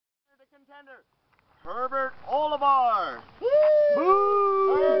contender, Herbert Olivar. Boo!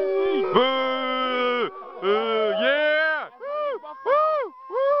 Boo! Yeah! Woo!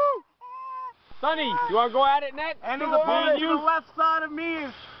 Woo! Sonny, you want to go at it next? And to the the opponent to you? the left side of me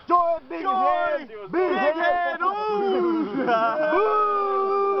is Joy Big Head! Big Head. Ooh! Boo!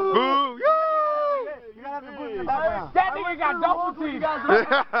 Boo! You gotta have to put it in the background. That nigga got double teeth.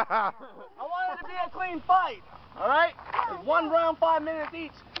 I want it to be a clean fight. All right? It's 1 round, 5 minutes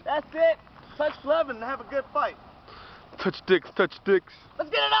each. That's it. Touch glove and have a good fight. Touch dicks, touch dicks.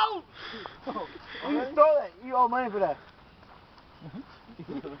 Let's get it out. You stole that. You owe money for that.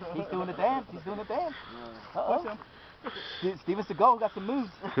 He's doing the dance. He's doing the dance. Uh-oh. Steven Seagal got some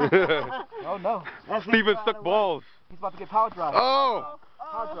moves. Oh no. Steven suck balls. He's about to get power drive. Oh!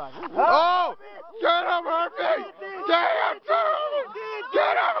 Power drive. Oh! Get him, Herbie! Get him, too!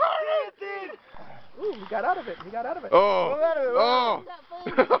 Get him, Herbie! Ooh, he got out of it. He got out of it. Oh! Oh!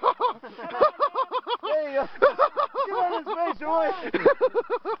 Hey, get on his face, Joy.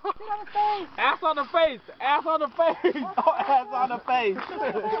 Ass on the face. Ass on the face. Oh, ass on the face.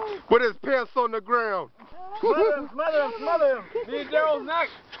 With his pants on the ground. Smother him, smother him, smother him. Me and Daryl's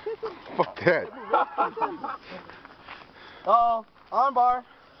next. Fuck that. Uh-oh, armbar.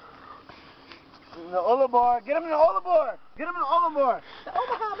 The Olivar. Get him in the Olivar. Get him in the Olivar. The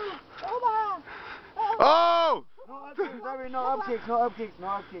Omaha move. The Omaha. Oh! No up kicks, Herbie. No up kicks. No up kicks. No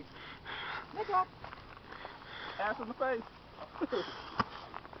up kicks. Ass on the face.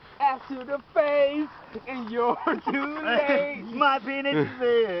 Ass to the face, and you're too late. My penis is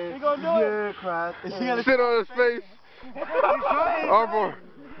big. You gonna do it? Yeah, Christ. Is he gonna Sit on his face. Arbor.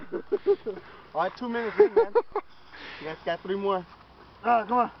 All right, 2 minutes in, man. You guys got 3 more.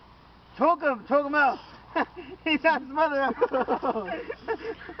 Come on. Choke him out. He's not smothering him.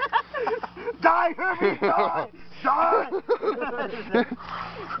 Die, Herbie, die! Die!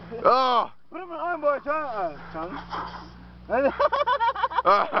 Oh! Put him in the armbar, tongue.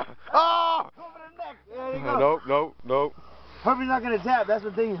 Oh! Over the neck. There you go. Nope, nope, nope. Herbie's not gonna tap. That's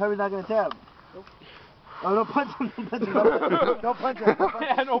the thing. Herbie's not gonna tap. Nope. Oh, don't punch him. Don't punch him. Don't punch him.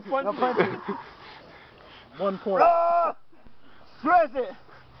 Yeah, no punch. Don't punch him. 1 point. Stress it.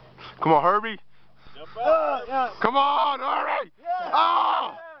 Come on, Herbie. Yeah. Come on, Herbie. Yeah.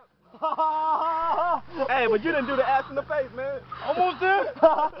 Oh! Hey, but you didn't do the ass in the face, man. Almost there.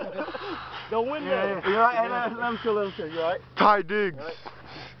 Don't win that. You're right. Hey, let him chill. You alright? Ty Diggs. Right.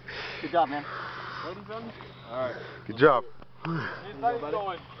 Good job, man. Ready, son? Alright. Good job.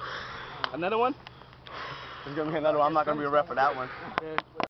 Going. Another one? There's gonna be another one. I'm not gonna be a ref for that one.